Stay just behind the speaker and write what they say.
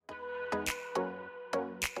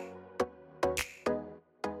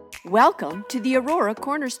Welcome to the Aurora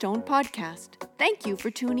Cornerstone Podcast. Thank you for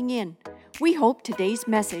tuning in. We hope today's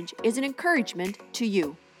message is an encouragement to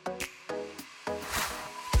you.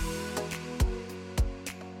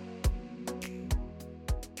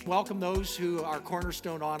 Welcome those who are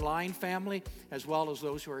Cornerstone Online family, as well as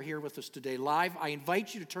those who are here with us today live. I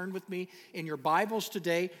invite you to turn with me in your Bibles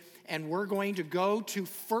today, and we're going to go to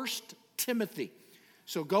 1 Timothy.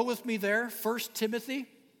 So go with me there, 1 Timothy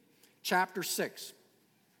chapter 6.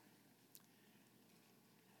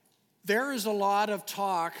 There is a lot of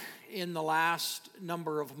talk in the last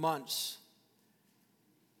number of months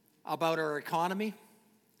about our economy.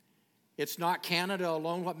 It's not Canada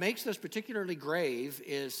alone. What makes this particularly grave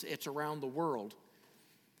is it's around the world.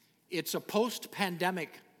 It's a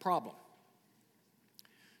post-pandemic problem.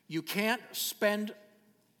 You can't spend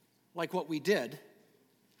like what we did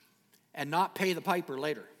and not pay the piper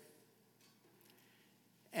later.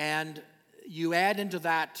 And you add into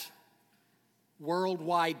that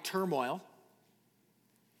worldwide turmoil,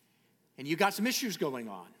 and you got some issues going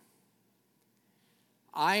on.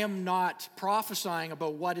 I am not prophesying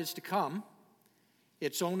about what is to come.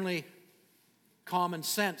 It's only common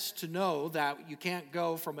sense to know that you can't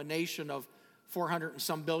go from a nation of $400 and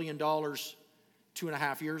some billion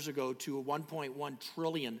 2.5 years ago to a 1.1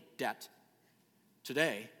 trillion debt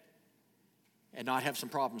today and not have some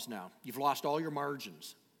problems now. You've lost all your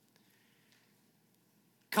margins.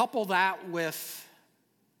 Couple that with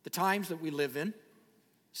the times that we live in,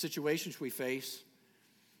 situations we face.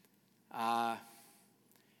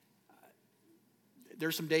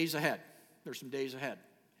 There's some days ahead.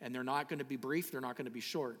 And they're not going to be brief. They're not going to be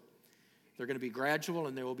short. They're going to be gradual,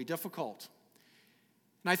 and they will be difficult.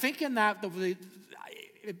 And I think in that,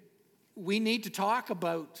 we need to talk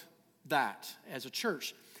about that as a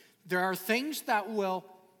church. There are things that will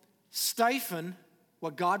stifle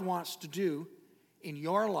what God wants to do in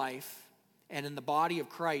your life and in the body of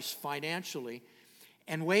Christ financially,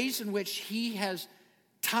 and ways in which He has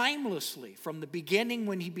timelessly, from the beginning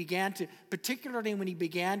particularly when He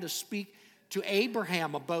began to speak to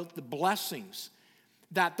Abraham about the blessings,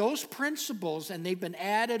 that those principles, and they've been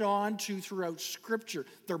added on to throughout Scripture,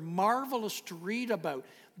 they're marvelous to read about.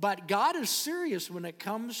 But God is serious when it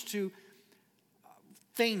comes to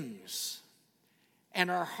things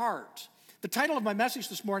and our heart. The title of my message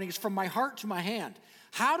this morning is From My Heart to My Hand.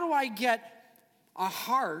 How do I get a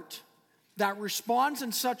heart that responds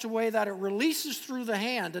in such a way that it releases through the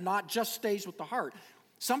hand and not just stays with the heart?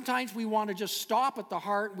 Sometimes we want to just stop at the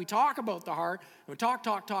heart. We talk about the heart, and we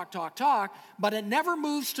talk, but it never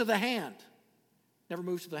moves to the hand.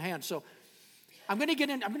 So I'm going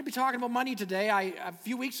to be talking about money today. A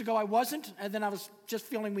few weeks ago I wasn't, and then I was just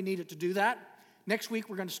feeling we needed to do that. Next week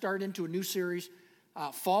we're going to start into a new series,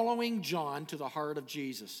 Following John to the Heart of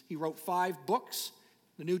Jesus. He wrote 5 books,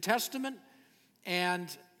 the New Testament, and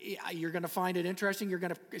you're going to find it interesting.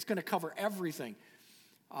 It's going to cover everything.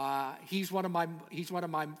 He's one of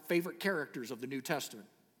my favorite characters of the New Testament.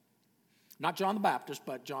 Not John the Baptist,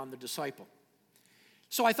 but John the disciple.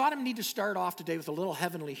 So I thought I need to start off today with a little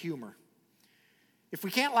heavenly humor. If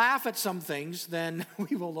we can't laugh at some things, then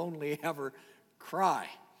we will only ever cry.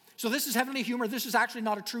 So this is heavenly humor. This is actually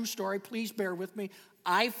not a true story. Please bear with me.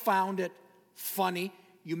 I found it funny.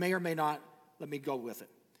 You may or may not. Let me go with it.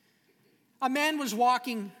 A man was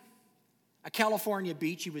walking a California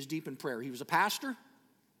beach. He was deep in prayer. He was a pastor.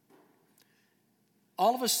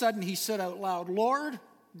 All of a sudden, he said out loud, "Lord,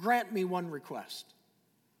 grant me one request."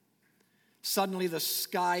 Suddenly, the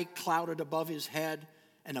sky clouded above his head,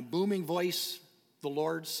 and a booming voice, the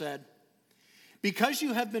Lord said, "Because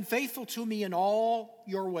you have been faithful to me in all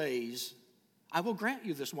your ways, I will grant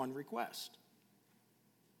you this one request."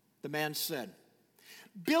 The man said,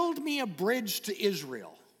 "Build me a bridge to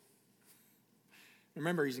Israel."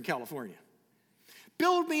 Remember, he's in California.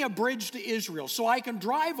 "Build me a bridge to Israel so I can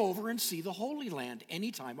drive over and see the Holy Land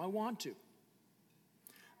anytime I want to."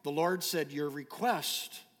 The Lord said, "Your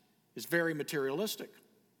request is very materialistic.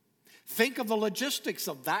 Think of the logistics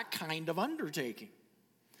of that kind of undertaking.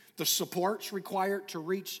 The supports required to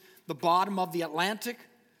reach the bottom of the Atlantic,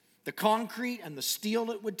 the concrete and the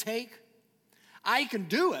steel it would take. I can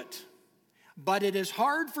do it, but it is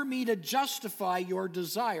hard for me to justify your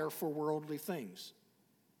desire for worldly things.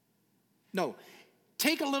 No,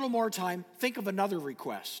 take a little more time. Think of another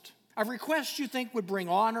request. A request you think would bring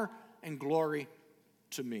honor and glory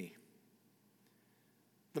to me."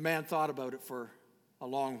 The man thought about it for a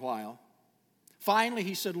long while. Finally,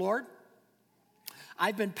 he said, "Lord,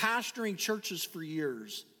 I've been pastoring churches for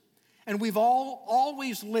years, and we've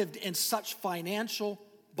always lived in such financial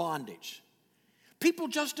bondage. People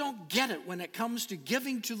just don't get it when it comes to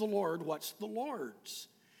giving to the Lord what's the Lord's.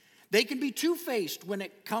 They can be two-faced when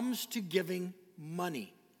it comes to giving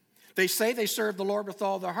money. They say they serve the Lord with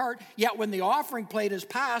all their heart, yet when the offering plate is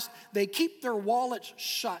passed, they keep their wallets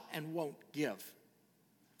shut and won't give.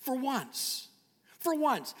 For once,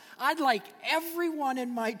 I'd like everyone in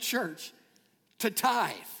my church to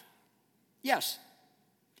tithe. Yes,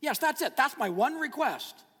 that's it. That's my one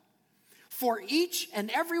request. For each and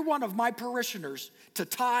every one of my parishioners to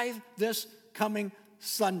tithe this coming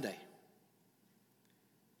Sunday.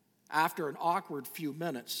 After an awkward few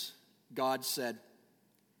minutes, God said,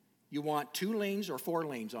 "You want 2 lanes or 4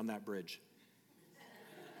 lanes on that bridge?"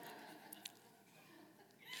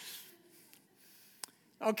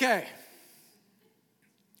 Okay.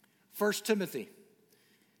 1 Timothy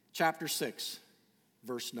chapter 6,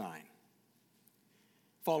 verse 9.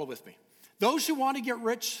 Follow with me. Those who want to get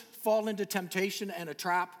rich fall into temptation and a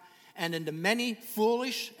trap and into many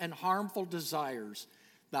foolish and harmful desires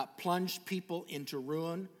that plunge people into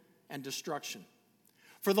ruin and destruction.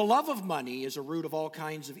 For the love of money is a root of all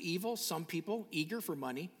kinds of evil. Some people, eager for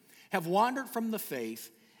money, have wandered from the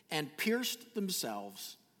faith and pierced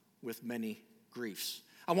themselves with many griefs.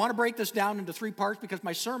 I want to break this down into 3 parts because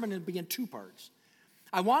my sermon will be in 2 parts.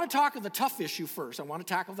 I want to talk of the tough issue first. I want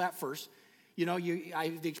to tackle that first. You know,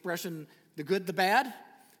 the expression, the good, the bad.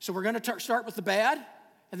 So we're going to start with the bad,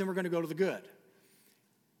 and then we're going to go to the good.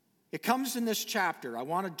 It comes in this chapter. I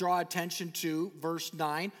want to draw attention to verse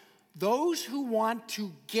 9. Those who want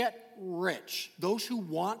to get rich,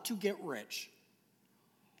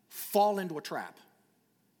 fall into a trap.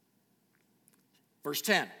 Verse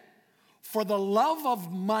 10. For the love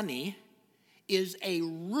of money is a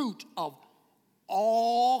root of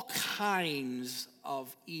all kinds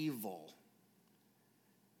of evil.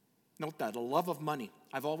 Note that, a love of money.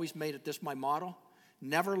 I've always made it this my motto.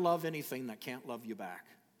 Never love anything that can't love you back.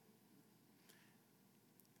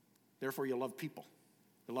 Therefore, you love people.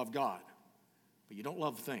 You love God. But you don't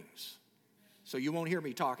love things. So you won't hear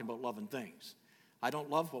me talking about loving things. I don't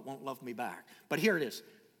love what won't love me back. But here it is.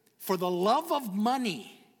 For the love of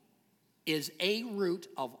money is a root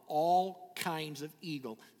of all kinds of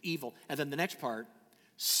evil. And then the next part,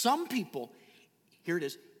 some people, here it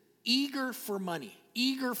is, eager for money,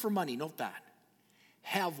 note that,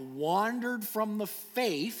 have wandered from the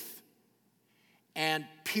faith and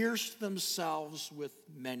pierced themselves with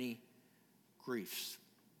many griefs.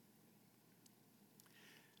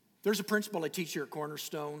 There's a principle I teach here at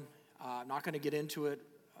Cornerstone. I'm not going to get into it,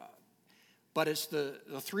 but it's the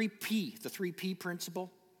 3P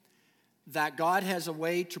principle. That God has a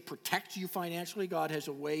way to protect you financially. God has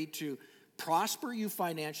a way to prosper you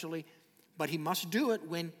financially. But he must do it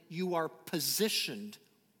when you are positioned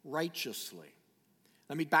righteously.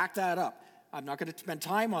 Let me back that up. I'm not going to spend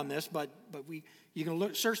time on this, but you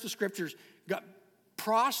can search the scriptures. God,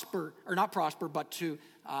 to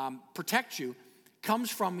protect you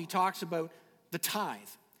comes from, he talks about the tithe.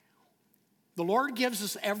 The Lord gives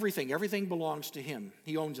us everything. Everything belongs to him.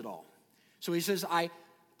 He owns it all. So he says, I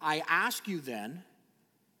ask you then,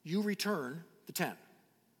 you return the 10.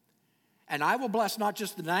 And I will bless not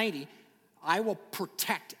just the 90, I will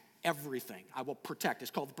protect everything. I will protect. It's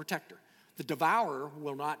called the protector. The devourer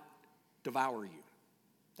will not devour you.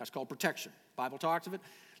 That's called protection. The Bible talks of it.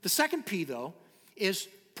 The second P, though, is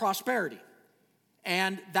prosperity.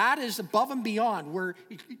 And that is above and beyond where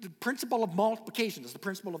the principle of multiplication is the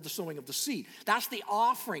principle of the sowing of the seed. That's the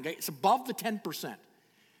offering. It's above the 10%.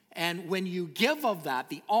 And when you give of that,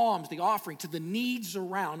 the alms, the offering to the needs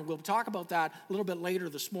around, we'll talk about that a little bit later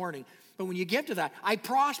this morning, but when you give to that, I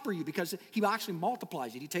prosper you because he actually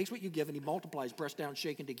multiplies it. He takes what you give and he multiplies, pressed down,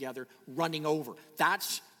 shaken together, running over.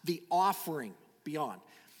 That's the offering beyond.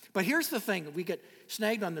 But here's the thing, we get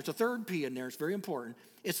snagged on, there's a third P in there, it's very important.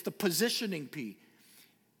 It's the positioning P,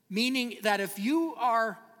 meaning that if you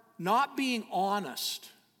are not being honest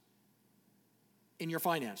in your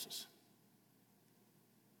finances,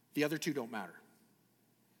 the other 2 don't matter.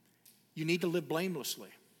 You need to live blamelessly.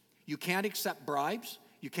 You can't accept bribes.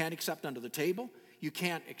 You can't accept under the table. You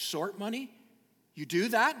can't extort money. You do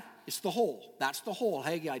that, it's the hole. That's the hole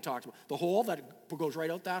Haggai talks about. The hole that goes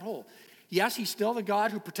right out that hole. Yes, he's still the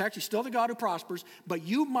God who protects. He's still the God who prospers. But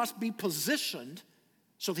you must be positioned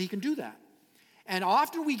so that he can do that. And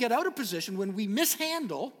often we get out of position when we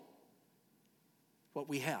mishandle what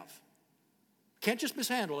we have. Can't just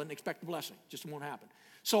mishandle it and expect a blessing. Just won't happen.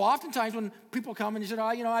 So oftentimes when people come and you say,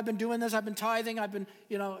 I've been doing this, I've been tithing, I've been,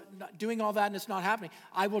 doing all that and it's not happening.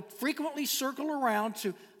 I will frequently circle around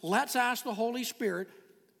to let's ask the Holy Spirit,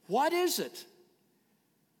 what is it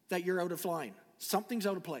that you're out of line? Something's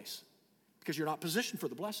out of place because you're not positioned for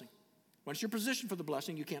the blessing. Once you're positioned for the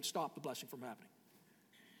blessing, you can't stop the blessing from happening.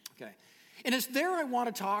 Okay. And it's there I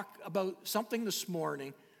want to talk about something this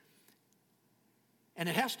morning, and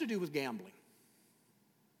it has to do with gambling.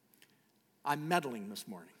 I'm meddling this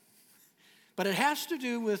morning. But it has to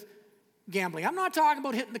do with gambling. I'm not talking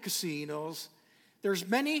about hitting the casinos. There's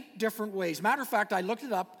many different ways. Matter of fact, I looked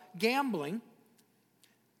it up. Gambling,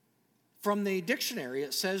 from the dictionary,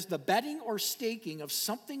 it says the betting or staking of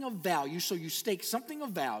something of value. So you stake something of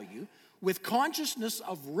value with consciousness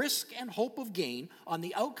of risk and hope of gain on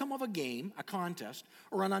the outcome of a game, a contest,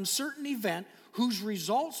 or an uncertain event whose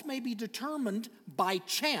results may be determined by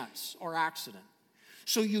chance or accident.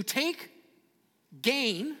 So you take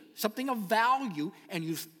gain, something of value, and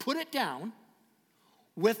you put it down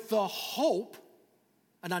with the hope,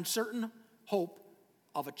 an uncertain hope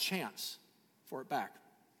of a chance for it back.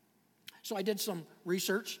 So I did some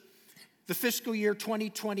research. The fiscal year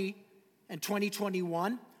 2020 and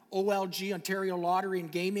 2021, OLG, Ontario Lottery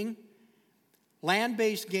and Gaming,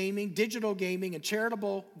 land-based gaming, digital gaming, and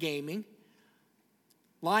charitable gaming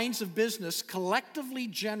lines of business collectively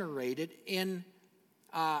generated in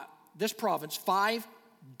this province $5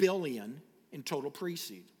 billion in total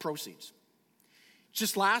proceeds.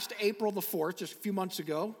 Just last April the 4th, just a few months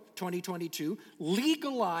ago, 2022,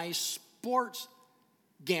 legalized sports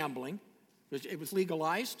gambling. It was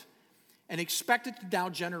legalized and expected to now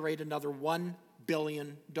generate another $1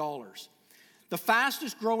 billion. The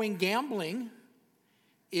fastest growing gambling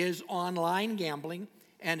is online gambling,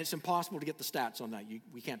 and it's impossible to get the stats on that.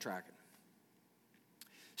 We can't track it.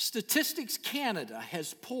 Statistics Canada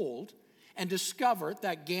has polled and discovered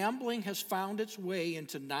that gambling has found its way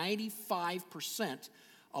into 95%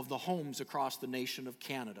 of the homes across the nation of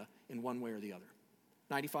Canada in one way or the other.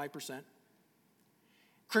 95%.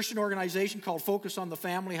 Christian organization called Focus on the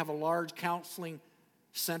Family have a large counseling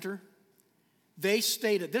center. They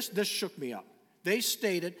stated, this shook me up. They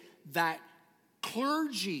stated that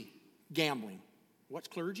clergy gambling, what's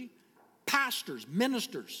clergy? Pastors,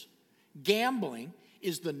 ministers, gambling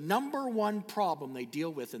is the number one problem they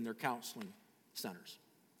deal with in their counseling centers.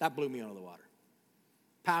 That blew me out of the water.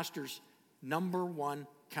 Pastors' number one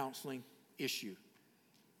counseling issue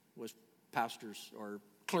was pastors or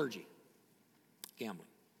clergy gambling.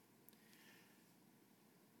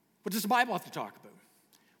 What does the Bible have to talk about?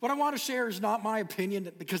 What I want to share is not my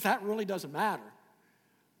opinion, because that really doesn't matter.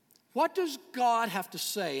 What does God have to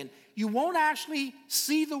say? And you won't actually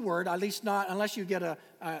see the word, at least not unless you get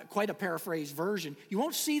quite a paraphrased version. You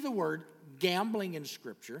won't see the word gambling in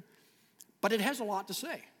Scripture, but it has a lot to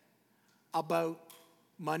say about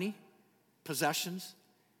money, possessions,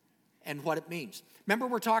 and what it means. Remember,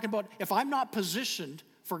 we're talking about if I'm not positioned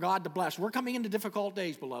for God to bless, we're coming into difficult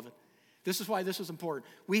days, beloved. This is why this is important.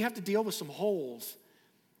 We have to deal with some holes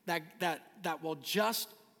that will just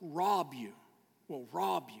rob you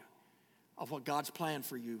of what God's plan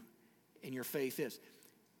for you in your faith is.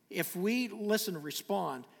 If we listen and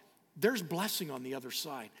respond, there's blessing on the other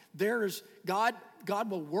side. There is God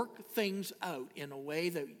will work things out in a way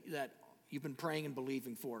that you've been praying and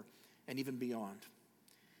believing for, and even beyond.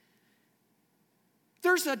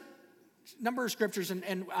 There's a number of scriptures,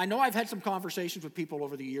 and I know I've had some conversations with people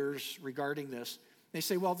over the years regarding this. They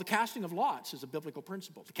say, well, the casting of lots is a biblical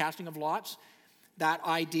principle. The casting of lots, that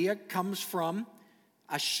idea comes from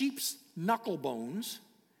a sheep's knuckle bones,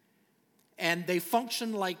 and they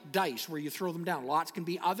function like dice where you throw them down. Lots can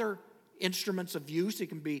be other instruments of use. It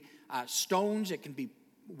can be stones, it can be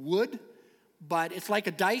wood, but it's like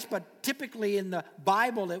a dice. But typically in the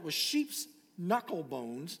Bible, it was sheep's knuckle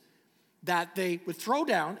bones that they would throw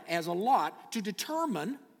down as a lot to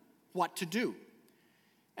determine what to do.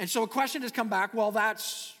 And so a question has come back, well,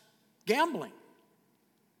 that's gambling.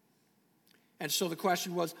 And so the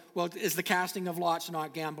question was, well, is the casting of lots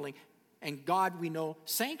not gambling? And God, we know,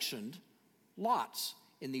 sanctioned lots.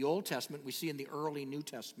 In the Old Testament, we see in the early New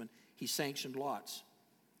Testament, he sanctioned lots.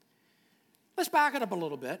 Let's back it up a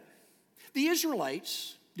little bit. The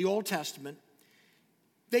Israelites, the Old Testament,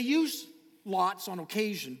 they used lots on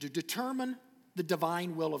occasion to determine the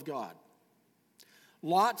divine will of God.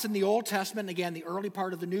 Lots in the Old Testament, and again, the early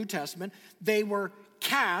part of the New Testament, they were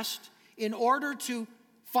cast in order to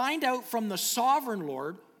find out from the sovereign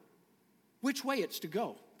Lord which way it's to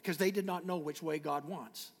go, because they did not know which way God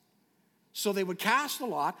wants. So they would cast the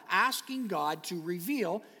lot, asking God to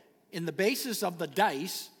reveal, in the basis of the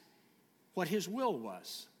dice, what his will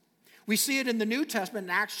was. We see it in the New Testament in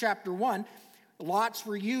Acts chapter 1. Lots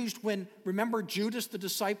were used when, remember, Judas the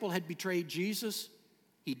disciple had betrayed Jesus.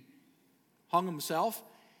 He hung himself.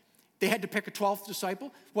 They had to pick a 12th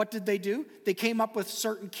disciple. What did they do? They came up with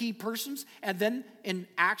certain key persons, and then in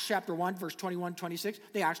Acts chapter 1, verse 21, 26,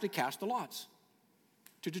 they actually cast the lots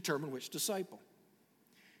to determine which disciple.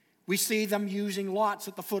 We see them using lots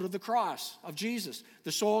at the foot of the cross of Jesus.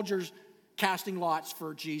 The soldiers casting lots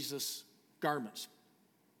for Jesus' garments.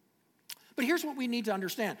 But here's what we need to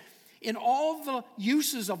understand. In all the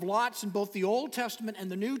uses of lots in both the Old Testament and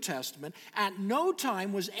the New Testament, at no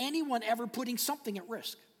time was anyone ever putting something at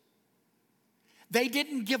risk. They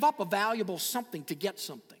didn't give up a valuable something to get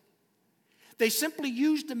something. They simply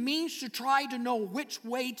used the means to try to know which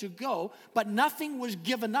way to go, but nothing was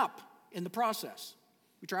given up in the process.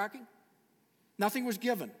 We tracking? Nothing was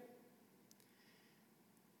given.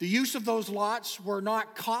 The use of those lots were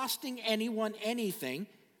not costing anyone anything,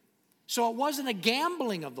 so it wasn't a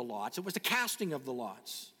gambling of the lots, it was a casting of the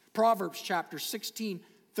lots. Proverbs chapter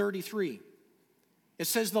 16:33. It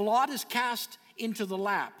says, the lot is cast into the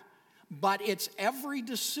lap, but its every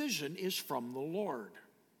decision is from the Lord.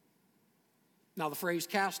 Now the phrase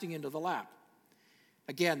casting into the lap.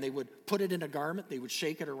 Again, they would put it in a garment, they would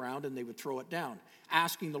shake it around, and they would throw it down,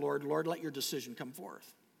 asking the Lord, Lord, let your decision come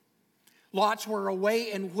forth. Lots were a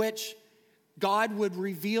way in which God would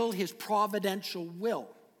reveal his providential will.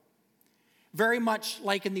 Very much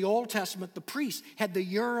like in the Old Testament, the priests had the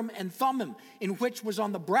Urim and Thummim, in which was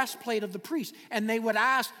on the breastplate of the priest. And they would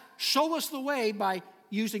ask, show us the way by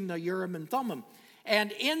using the Urim and Thummim.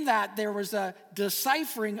 And in that, there was a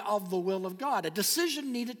deciphering of the will of God. A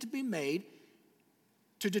decision needed to be made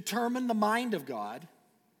to determine the mind of God.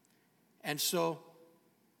 And so,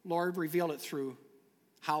 Lord, reveal it through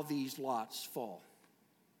how these lots fall.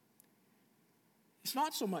 It's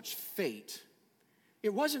not so much fate.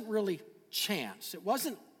 It wasn't really chance. It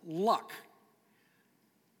wasn't luck.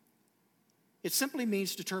 It simply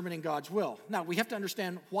means determining God's will. Now, we have to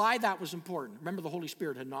understand why that was important. Remember, the Holy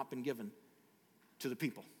Spirit had not been given to the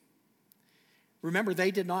people. Remember,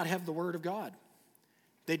 they did not have the Word of God.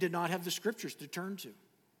 They did not have the Scriptures to turn to.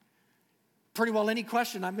 Pretty well any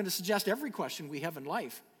question, I'm going to suggest every question we have in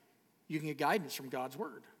life, you can get guidance from God's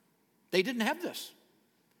Word. They didn't have this.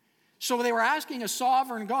 So they were asking a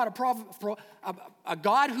sovereign God, a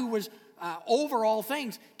God who was over all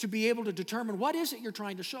things, to be able to determine what is it you're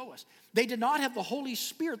trying to show us. They did not have the Holy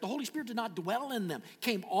Spirit. The Holy Spirit did not dwell in them.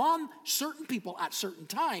 Came on certain people at certain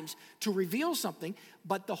times to reveal something,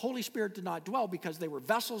 but the Holy Spirit did not dwell because they were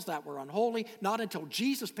vessels that were unholy. Not until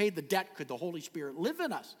Jesus paid the debt could the Holy Spirit live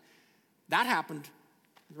in us. That happened,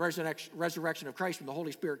 the resurrection of Christ, when the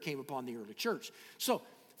Holy Spirit came upon the early church. So,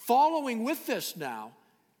 following with this now,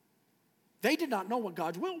 they did not know what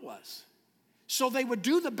God's will was. So they would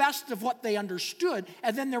do the best of what they understood,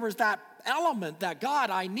 and then there was that element that, God,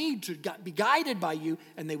 I need to be guided by you,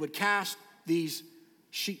 and they would cast these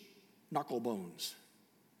sheep knuckle bones.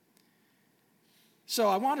 So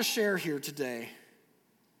I want to share here today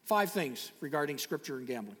 5 things regarding Scripture and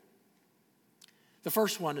gambling. The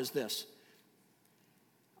first one is this.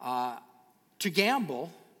 To gamble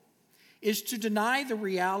is to deny the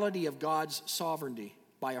reality of God's sovereignty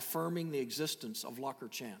by affirming the existence of luck or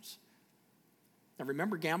chance. Now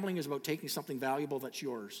remember, gambling is about taking something valuable that's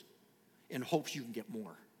yours in hopes you can get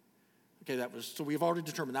more. Okay, so we've already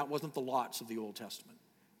determined that wasn't the lots of the Old Testament.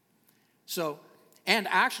 So, and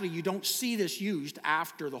actually you don't see this used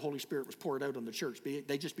after the Holy Spirit was poured out on the church.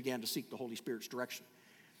 They just began to seek the Holy Spirit's direction.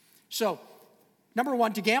 So, number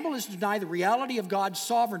 1, to gamble is to deny the reality of God's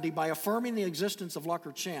sovereignty by affirming the existence of luck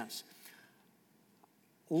or chance.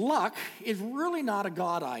 Luck is really not a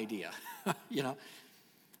God idea, you know.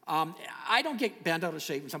 I don't get bent out of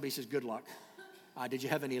shape when somebody says, good luck. Did you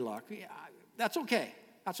have any luck? Yeah, that's okay.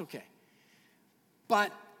 That's okay.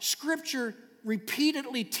 But Scripture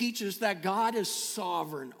repeatedly teaches that God is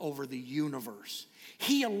sovereign over the universe.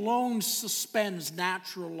 He alone suspends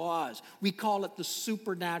natural laws. We call it the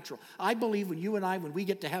supernatural. I believe when we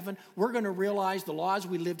get to heaven, we're going to realize the laws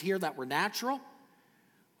we lived here that were natural,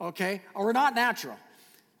 okay, or not natural.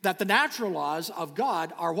 That the natural laws of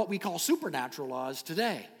God are what we call supernatural laws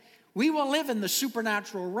today. We will live in the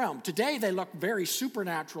supernatural realm. Today they look very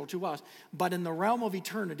supernatural to us, but in the realm of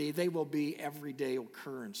eternity they will be everyday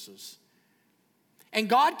occurrences. And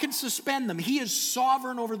God can suspend them. He is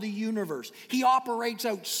sovereign over the universe. He operates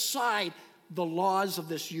outside the laws of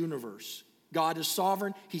this universe. God is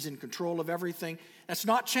sovereign. He's in control of everything. That's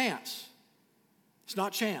not chance. It's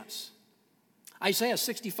not chance. Isaiah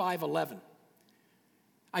 65:11.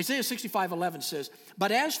 Isaiah 65:11 says,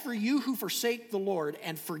 but as for you who forsake the Lord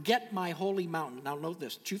and forget my holy mountain. Now note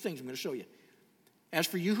this, 2 things I'm going to show you. As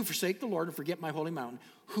for you who forsake the Lord and forget my holy mountain,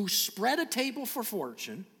 who spread a table for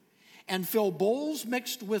fortune and fill bowls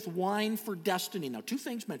mixed with wine for destiny. Now 2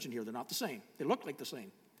 things mentioned here, they're not the same. They look like the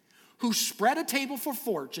same. Who spread a table for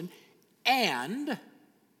fortune and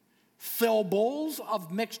fill bowls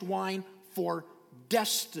of mixed wine for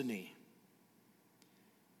destiny.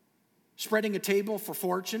 spreading a table for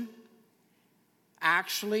fortune.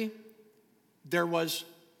 Actually,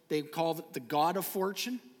 they called it the god of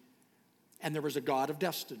fortune, and there was a god of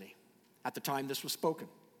destiny at the time this was spoken.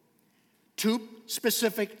 Two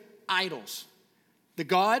specific idols. The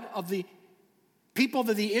god of the people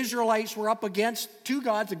that the Israelites were up against, two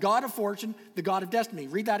gods, the god of fortune, the god of destiny.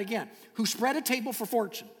 Read that again. Who spread a table for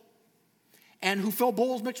fortune, and who filled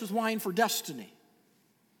bowls mixed with wine for destiny.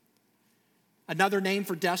 Another name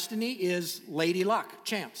for destiny is lady luck,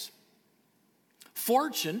 chance.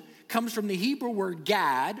 Fortune comes from the Hebrew word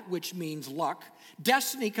gad, which means luck.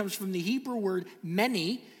 Destiny comes from the Hebrew word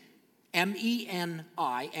meni,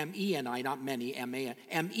 M-E-N-I, not many, M-A-N,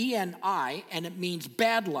 M-E-N-I, and it means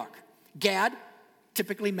bad luck. Gad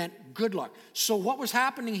typically meant good luck. So what was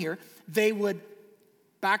happening here, they would,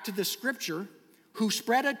 back to the scripture, who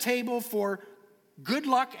spread a table for good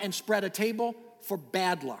luck and spread a table for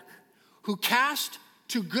bad luck. Who cast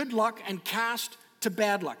to good luck and cast to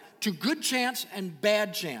bad luck. To good chance and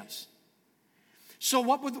bad chance. So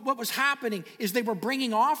what was happening is they were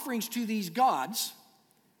bringing offerings to these gods.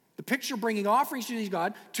 The picture bringing offerings to these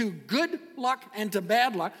gods, to good luck and to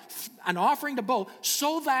bad luck, an offering to both,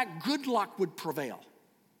 so that good luck would prevail.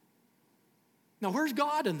 Now, where's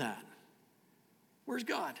God in that? Where's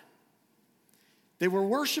God? They were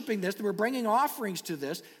worshiping this. They were bringing offerings to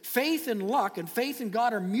this. Faith and luck and faith in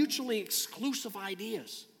God are mutually exclusive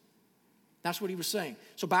ideas. That's what he was saying.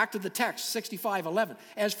 So back to the text, 65:11.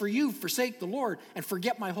 As for you, forsake the Lord and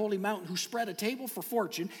forget my holy mountain, who spread a table for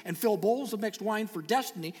fortune and filled bowls of mixed wine for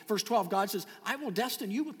destiny. Verse 12, God says, I will destine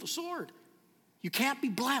you with the sword. You can't be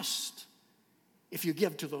blessed if you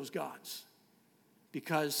give to those gods,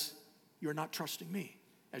 because you're not trusting me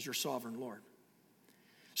as your sovereign Lord.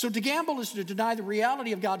 So to gamble is to deny the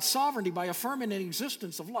reality of God's sovereignty by affirming the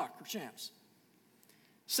existence of luck or chance.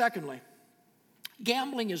 Secondly,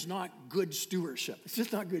 gambling is not good stewardship. It's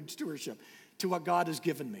just not good stewardship to what God has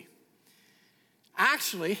given me.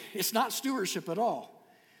 Actually, it's not stewardship at all.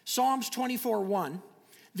 Psalms 24:1,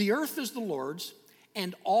 the earth is the Lord's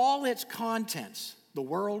and all its contents, the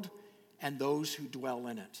world and those who dwell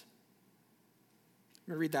in it.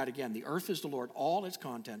 I'm going to read that again. The earth is the Lord, all its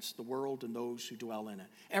contents, the world and those who dwell in it.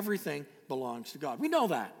 Everything belongs to God. We know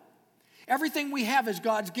that. Everything we have is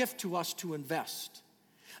God's gift to us to invest.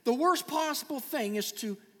 The worst possible thing is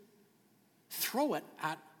to throw it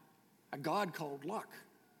at a God called luck.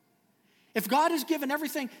 If God has given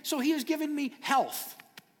everything, so he has given me health.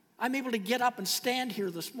 I'm able to get up and stand here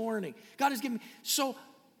this morning. God has given me, so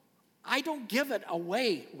I don't give it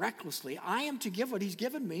away recklessly. I am to give what he's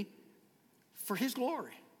given me for his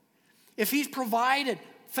glory. If he's provided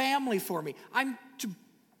family for me, I'm to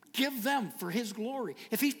give them for his glory.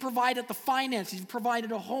 If he's provided the finances, he's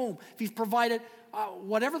provided a home, if he's provided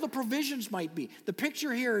whatever the provisions might be. The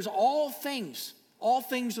picture here is all things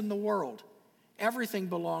in the world. Everything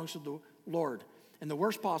belongs to the Lord. And the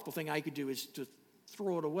worst possible thing I could do is to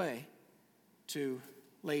throw it away to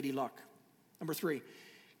lady luck. Number 3,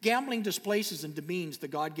 gambling displaces and demeans the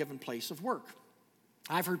God-given place of work.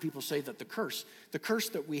 I've heard people say that the curse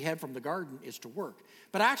that we had from the garden is to work.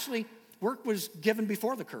 But actually, work was given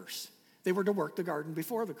before the curse. They were to work the garden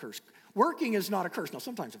before the curse. Working is not a curse. Now,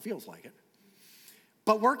 sometimes it feels like it.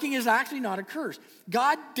 But working is actually not a curse.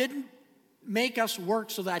 God didn't make us work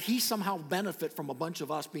so that he somehow benefit from a bunch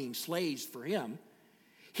of us being slaves for him.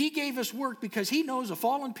 He gave us work because he knows a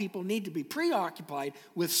fallen people need to be preoccupied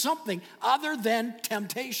with something other than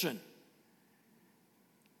temptation.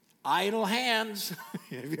 Idle hands,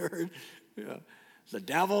 have you heard? Yeah. The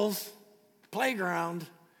devil's playground.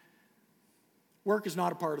 Work is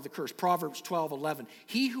not a part of the curse. Proverbs 12:11.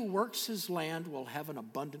 He who works his land will have an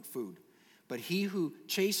abundant food, but he who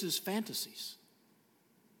chases fantasies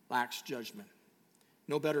lacks judgment.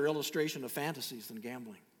 No better illustration of fantasies than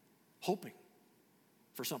gambling. Hoping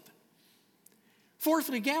for something.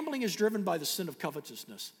 Fourthly, gambling is driven by the sin of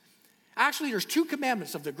covetousness. Actually, there's 2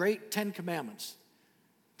 commandments of the great 10 commandments.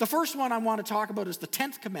 The first one I want to talk about is the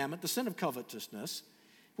 10th commandment, the sin of covetousness,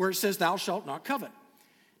 where it says, thou shalt not covet.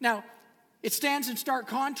 Now, it stands in stark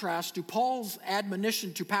contrast to Paul's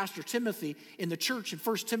admonition to Pastor Timothy in the church in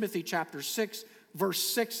 1 Timothy chapter 6, verse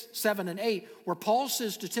 6, 7, and 8, where Paul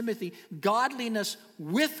says to Timothy, godliness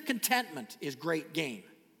with contentment is great gain.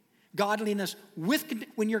 Godliness with,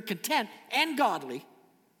 when you're content and godly,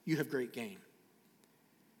 you have great gain.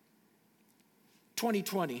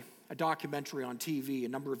 2020, a documentary on TV a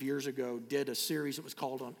number of years ago did a series that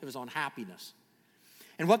was on happiness.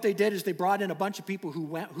 And what they did is they brought in a bunch of people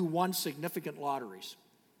who won significant lotteries.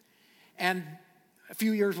 And a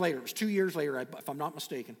few years later, it was 2 years later, if I'm not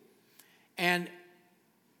mistaken, and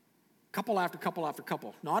couple after couple after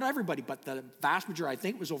couple. Not everybody, but the vast majority, I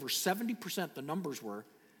think it was over 70%, the numbers were,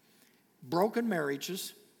 broken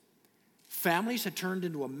marriages, families had turned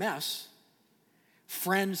into a mess,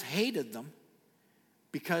 friends hated them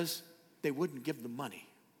because they wouldn't give them money.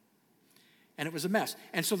 And it was a mess.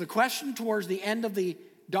 And so the question towards the end of the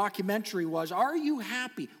documentary was, are you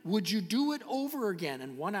happy? Would you do it over again?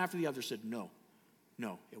 And one after the other said, no,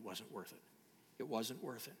 it wasn't worth it. It wasn't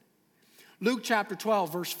worth it. Luke chapter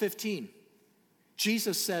 12, verse 15.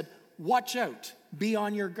 Jesus said, watch out, be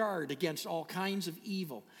on your guard against all kinds of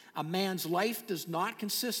evil. A man's life does not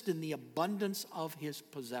consist in the abundance of his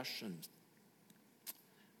possessions.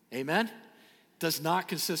 Amen? Does not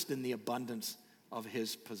consist in the abundance of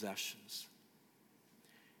his possessions.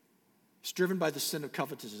 It's driven by the sin of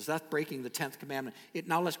covetousness. That's breaking the 10th commandment.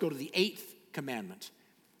 Now let's go to the 8th commandment,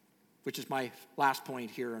 which is my last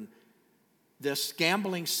point here. And this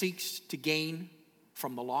gambling seeks to gain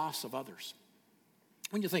from the loss of others.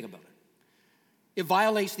 When you think about it, it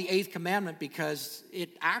violates the 8th commandment because it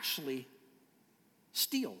actually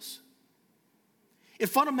steals. It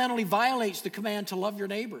fundamentally violates the command to love your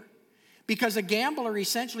neighbor because a gambler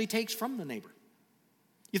essentially takes from the neighbor.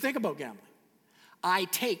 You think about gambling. I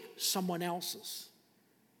take someone else's.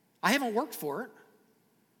 I haven't worked for it.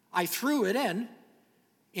 I threw it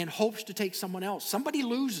in hopes to take someone else. Somebody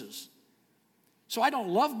loses. So I don't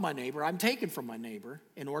love my neighbor. I'm taken from my neighbor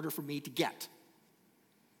in order for me to get,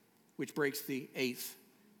 which breaks the 8th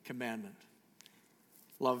commandment.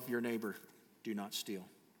 Love your neighbor. Do not steal.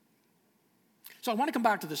 So I want to come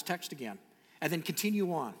back to this text again and then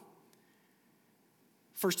continue on.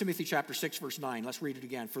 1 Timothy chapter 6, verse 9. Let's read it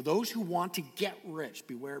again. For those who want to get rich,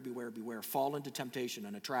 beware, beware, beware, fall into temptation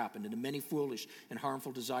and a trap and into many foolish and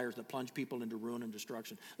harmful desires that plunge people into ruin and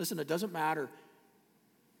destruction. Listen, it doesn't matter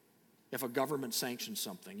if a government sanctions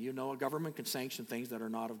something. You know, a government can sanction things that are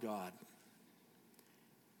not of God.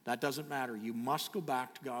 That doesn't matter. You must go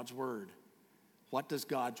back to God's word. What does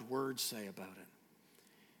God's word say about it?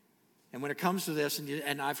 And when it comes to this,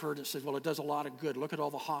 and I've heard it said, well, it does a lot of good. Look at all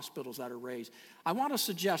the hospitals that are raised. I want to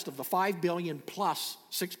suggest of the 5 billion plus,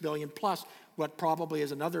 6 billion plus, what probably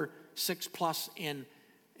is another 6 plus in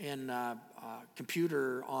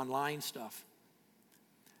computer online stuff.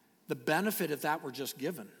 The benefit, if that were just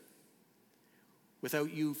given,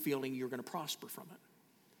 without you feeling you're going to prosper from it,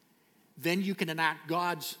 then you can enact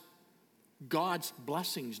God's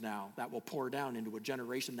blessings now that will pour down into a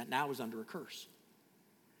generation that now is under a curse.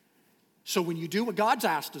 So when you do what God's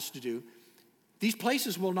asked us to do, these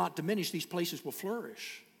places will not diminish, these places will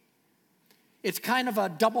flourish. It's kind of a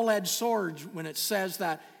double-edged sword when it says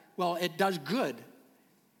that, well, it does good.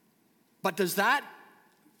 But does that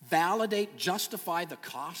validate, justify the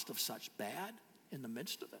cost of such bad in the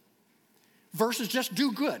midst of it? Versus just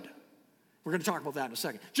do good. We're going to talk about that in a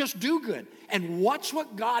second. Just do good. And watch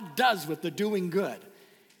what God does with the doing good.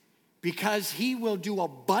 Because he will do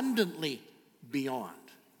abundantly beyond.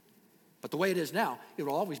 But the way it is now, it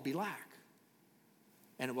will always be lack.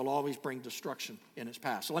 And it will always bring destruction in its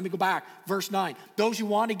past. So let me go back. Verse 9. Those who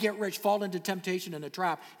want to get rich fall into temptation and a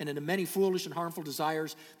trap and into many foolish and harmful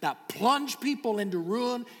desires that plunge people into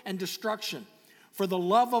ruin and destruction. For the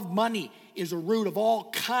love of money is a root of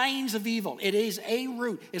all kinds of evil. It is a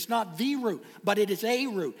root. It's not the root, but it is a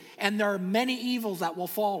root. And there are many evils that will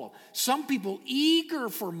follow. Some people eager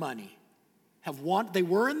for money they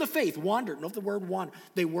were in the faith, wandered, note the word wander.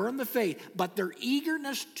 They were in the faith, but their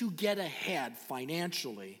eagerness to get ahead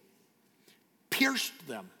financially pierced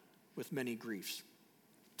them with many griefs.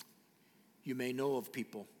 You may know of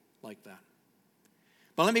people like that.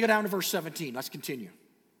 But let me go down to verse 17. Let's continue.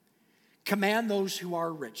 Command those who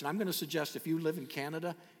are rich. And I'm going to suggest if you live in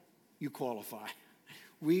Canada, you qualify.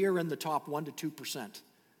 We are in the top 1% to 2%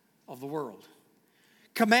 of the world.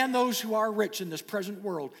 Command those who are rich in this present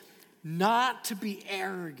world not to be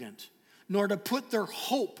arrogant, nor to put their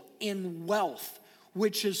hope in wealth,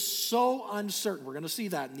 which is so uncertain. We're going to see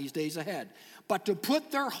that in these days ahead. But to put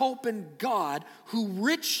their hope in God, who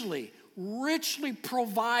richly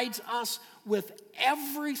provides us with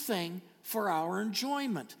everything for our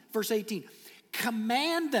enjoyment. Verse 18,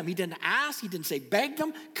 command them. He didn't ask, he didn't say beg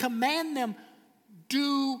them. Command them,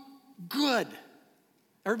 do good.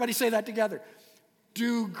 Everybody say that together.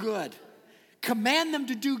 Do good. Command them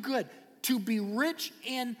to do good, to be rich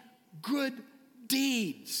in good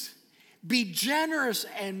deeds. Be generous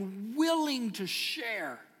and willing to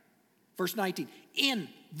share. Verse 19, in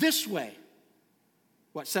this way.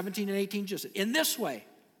 What, 17 and 18 just said? In this way,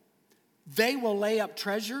 they will lay up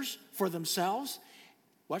treasures for themselves.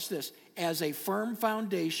 Watch this. As a firm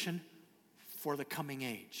foundation for the coming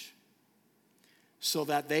age. So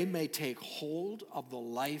that they may take hold of the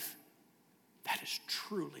life That is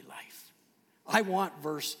truly life. I want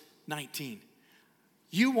verse 19.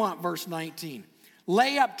 You want verse 19.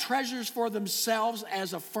 Lay up treasures for themselves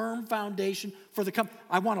as a firm foundation for the coming.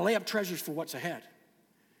 I want to lay up treasures for what's ahead.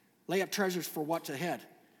 Lay up treasures for what's ahead,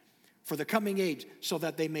 for the coming age, so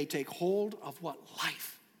that they may take hold of what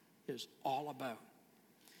life is all about.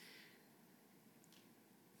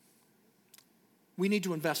 We need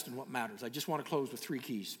to invest in what matters. I just want to close with 3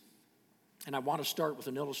 keys. And I want to start with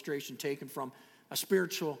an illustration taken from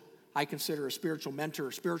I consider a spiritual mentor,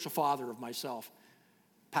 a spiritual father of myself,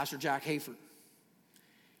 Pastor Jack Hayford.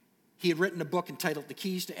 He had written a book entitled The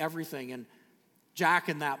Keys to Everything, and Jack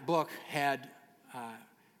in that book had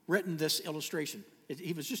written this illustration.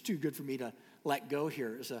 He was just too good for me to let go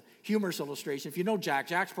here. It's a humorous illustration. If you know Jack,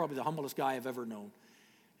 Jack's probably the humblest guy I've ever known.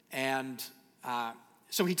 And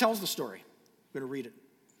so he tells the story. I'm going to read it.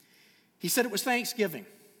 He said it was Thanksgiving.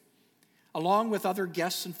 Along with other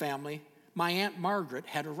guests and family, my Aunt Margaret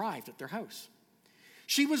had arrived at their house.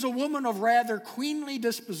 She was a woman of rather queenly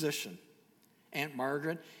disposition. Aunt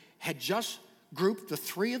Margaret had just grouped the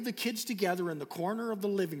 3 of the kids together in the corner of the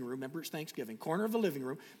living room. Remember, it's Thanksgiving. Corner of the living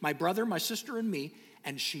room. My brother, my sister, and me.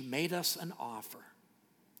 And she made us an offer.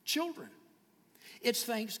 Children, it's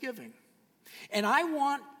Thanksgiving. And I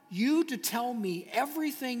want you to tell me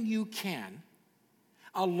everything you can,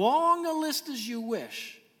 as long a list as you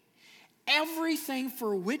wish, everything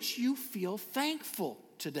for which you feel thankful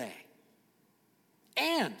today.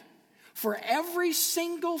 And for every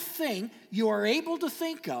single thing you are able to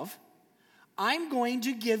think of, I'm going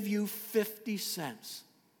to give you 50 cents.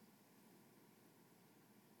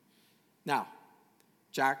 Now,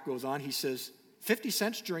 Jack goes on, he says, 50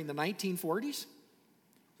 cents during the 1940s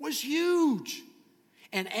was huge.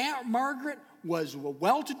 And Aunt Margaret was a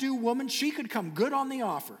well-to-do woman. She could come good on the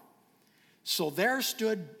offer. So there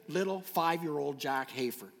stood little 5-year-old Jack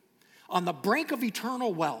Hayford on the brink of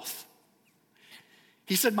eternal wealth.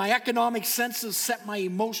 He said, my economic senses set my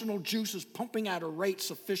emotional juices pumping at a rate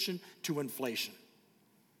sufficient to inflation.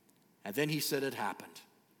 And then he said it happened.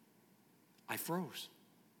 I froze.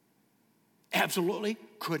 Absolutely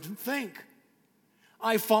couldn't think.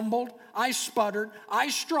 I fumbled, I sputtered, I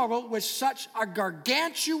struggled with such a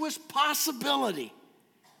gargantuous possibility.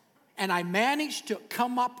 And I managed to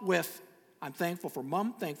come up with, I'm thankful for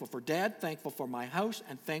Mom, thankful for Dad, thankful for my house,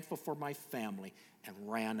 and thankful for my family, and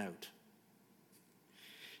ran out.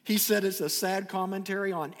 He said it's a sad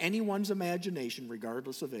commentary on anyone's imagination,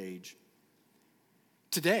 regardless of age.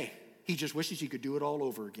 Today, he just wishes he could do it all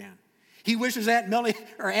over again. He wishes Aunt Millie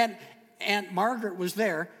or Aunt Margaret was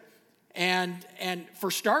there. And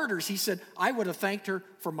for starters, he said, I would have thanked her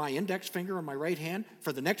for my index finger on my right hand.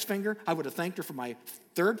 For the next finger, I would have thanked her for my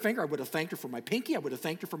third finger. I would have thanked her for my pinky. I would have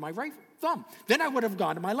thanked her for my right thumb. Then I would have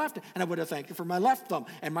gone to my left, and I would have thanked her for my left thumb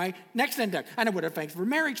and my next index. And I would have thanked her for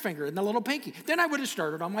marriage finger and the little pinky. Then I would have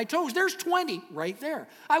started on my toes. There's 20 right there.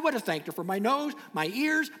 I would have thanked her for my nose, my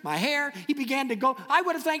ears, my hair. He began to go. I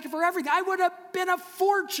would have thanked her for everything. I would have been a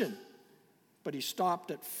fortune. But he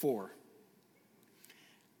stopped at 4.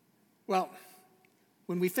 Well,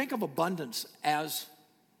 when we think of abundance as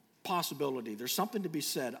possibility, there's something to be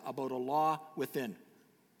said about a law within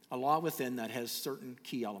that has certain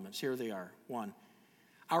key elements. Here they are. 1,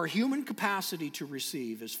 our human capacity to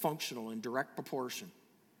receive is functional in direct proportion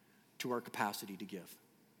to our capacity to give.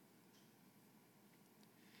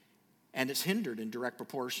 And it's hindered in direct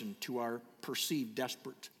proportion to our perceived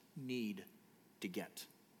desperate need to get.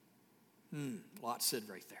 Lot said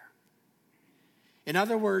right there. In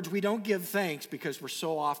other words, we don't give thanks because we're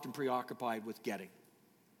so often preoccupied with getting.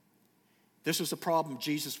 This was the problem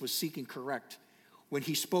Jesus was seeking correct when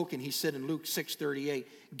he spoke, and he said in Luke 6:38,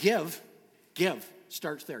 give,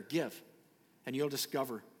 starts there, give, and you'll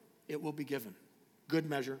discover it will be given. Good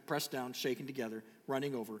measure, pressed down, shaken together,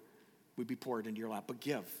 running over, would be poured into your lap. But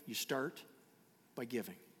give. You start by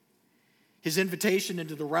giving. His invitation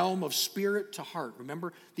into the realm of spirit to heart.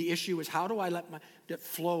 Remember, the issue is how do I let that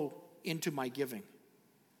flow into my giving?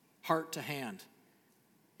 Heart to hand.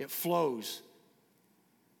 It flows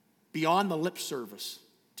beyond the lip service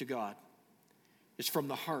to God. It's from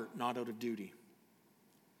the heart, not out of duty.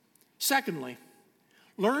 Secondly,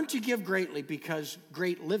 learn to give greatly because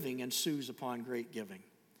great living ensues upon great giving.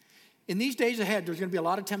 In these days ahead, there's going to be a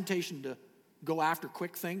lot of temptation to go after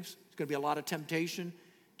quick things. There's going to be a lot of temptation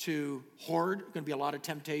to hoard. There's going to be a lot of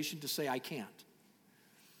temptation to say, I can't.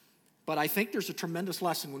 But I think there's a tremendous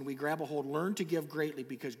lesson when we grab a hold. Learn to give greatly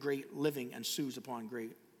because great living ensues upon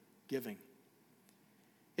great giving.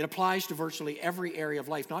 It applies to virtually every area of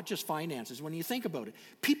life, not just finances. When you think about it,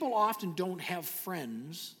 people often don't have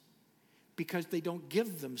friends because they don't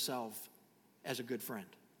give themselves as a good friend.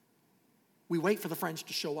 We wait for the friends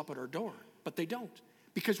to show up at our door, but they don't,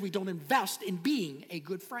 because we don't invest in being a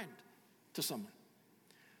good friend to someone.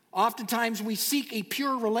 Oftentimes we seek a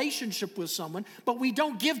pure relationship with someone, but we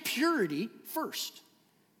don't give purity first.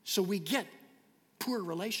 So we get poor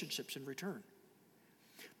relationships in return.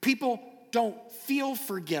 People don't feel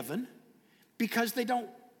forgiven because they don't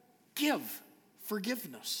give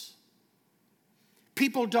forgiveness.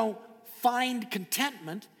 People don't find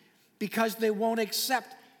contentment because they won't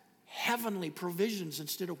accept heavenly provisions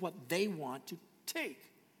instead of what they want to take.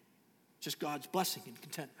 Just God's blessing and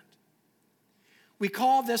contentment. We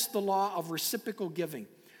call this the law of reciprocal giving.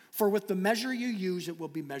 For with the measure you use, it will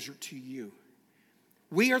be measured to you.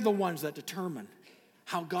 We are the ones that determine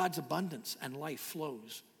how God's abundance and life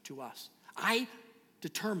flows to us. I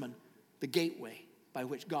determine the gateway by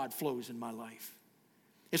which God flows in my life.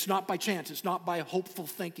 It's not by chance. It's not by hopeful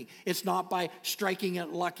thinking. It's not by striking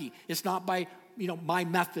it lucky. It's not by, my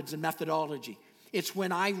methods and methodology. It's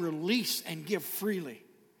when I release and give freely,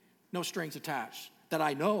 no strings attached, that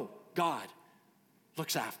I know God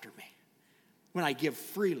looks after me. When I give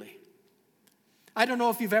freely. I don't know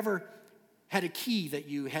if you've ever had a key that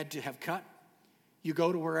you had to have cut. You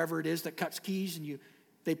go to wherever it is that cuts keys, and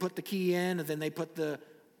they put the key in, and then they put the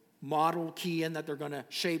model key in that they're going to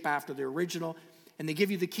shape after the original, and they give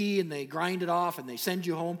you the key, and they grind it off, and they send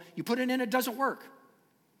you home. You put it in, it doesn't work.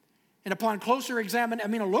 And upon closer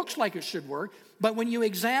examination, it looks like it should work, but when you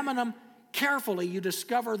examine them carefully, you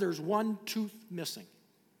discover there's one tooth missing.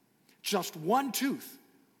 Just one tooth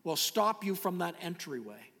will stop you from that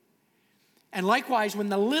entryway. And likewise, when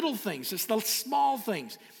the little things, it's the small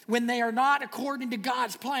things, when they are not according to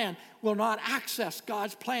God's plan, will not access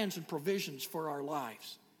God's plans and provisions for our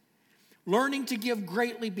lives. Learning to give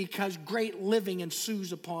greatly because great living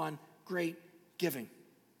ensues upon great giving.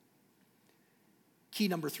 Key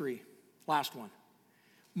number 3, last one.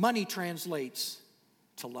 Money translates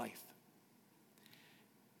to life.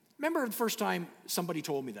 Remember the first time somebody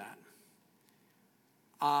told me that?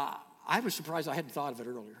 I was surprised I hadn't thought of it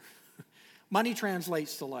earlier. Money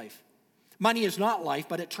translates to life. Money is not life,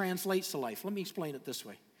 but it translates to life. Let me explain it this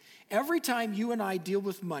way. Every time you and I deal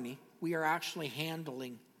with money, we are actually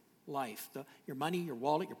handling life. Your money, your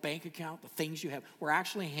wallet, your bank account, the things you have, we're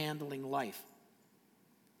actually handling life.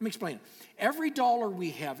 Let me explain it. Every dollar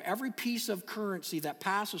we have, every piece of currency that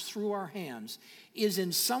passes through our hands is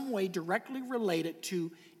in some way directly related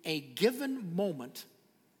to a given moment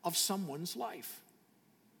of someone's life.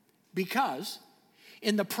 Because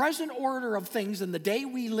in the present order of things in the day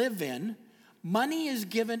we live in, money is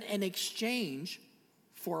given in exchange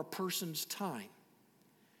for a person's time.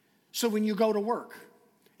 So when you go to work,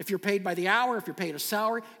 if you're paid by the hour, if you're paid a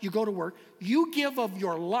salary, you go to work, you give of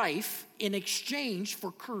your life in exchange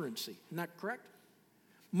for currency. Isn't that correct?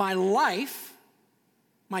 My life,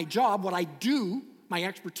 my job, what I do, my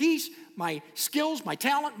expertise, my skills, my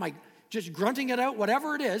talent, my just grunting it out,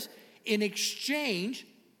 whatever it is, in exchange,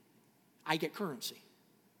 I get currency.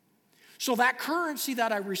 So that currency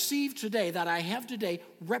that I receive today, that I have today,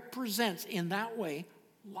 represents in that way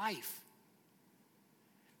life.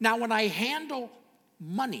 Now, when I handle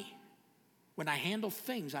money, when I handle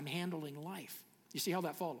things, I'm handling life. You see how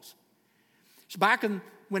that follows? So back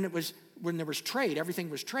when there was trade,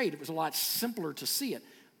 everything was trade, it was a lot simpler to see it.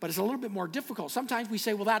 But it's a little bit more difficult. Sometimes we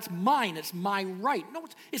say, well, that's mine, it's my right. No,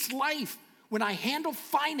 it's life. When I handle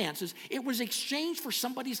finances, it was exchanged for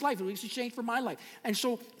somebody's life. It was exchanged for my life. And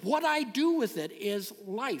so what I do with it is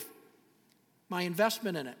life, my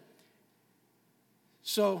investment in it.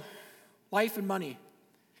 So life and money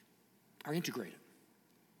are integrated.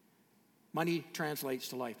 Money translates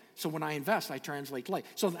to life. So when I invest, I translate life.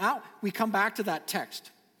 So now we come back to that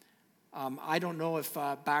text. I don't know if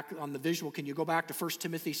back on the visual, can you go back to 1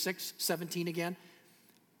 Timothy 6:17 again?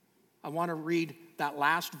 I want to read that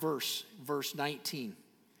last verse, verse 19.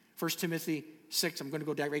 1 Timothy 6, I'm going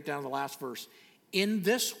to go right down to the last verse. In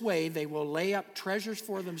this way, they will lay up treasures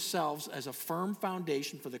for themselves as a firm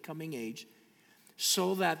foundation for the coming age,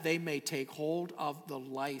 so that they may take hold of the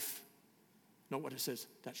life. Note what it says,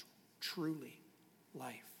 that's truly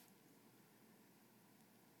life.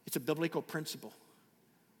 It's a biblical principle.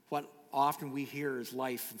 What often we hear is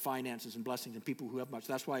life and finances and blessings and people who have much.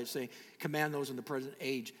 That's why I say, command those in the present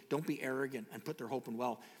age. Don't be arrogant and put their hope in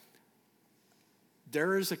wealth.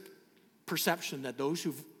 There is a perception that those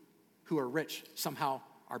who are rich somehow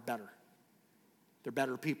are better. They're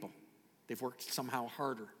better people. They've worked somehow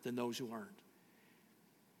harder than those who aren't.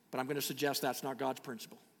 But I'm going to suggest that's not God's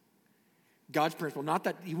principle. God's principle, not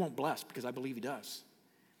that he won't bless, because I believe he does.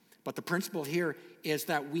 But the principle here is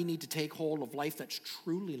that we need to take hold of life that's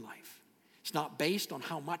truly life. It's not based on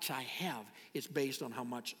how much I have. It's based on how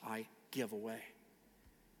much I give away.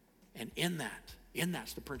 And in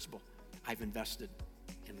that's the principle. I've invested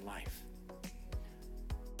in life.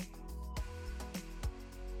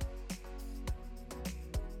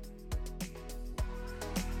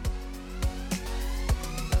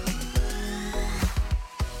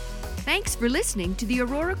 Thanks for listening to the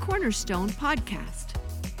Aurora Cornerstone podcast.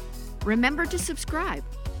 Remember to subscribe.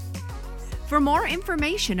 For more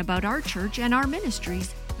information about our church and our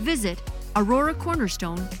ministries, visit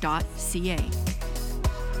auroracornerstone.ca.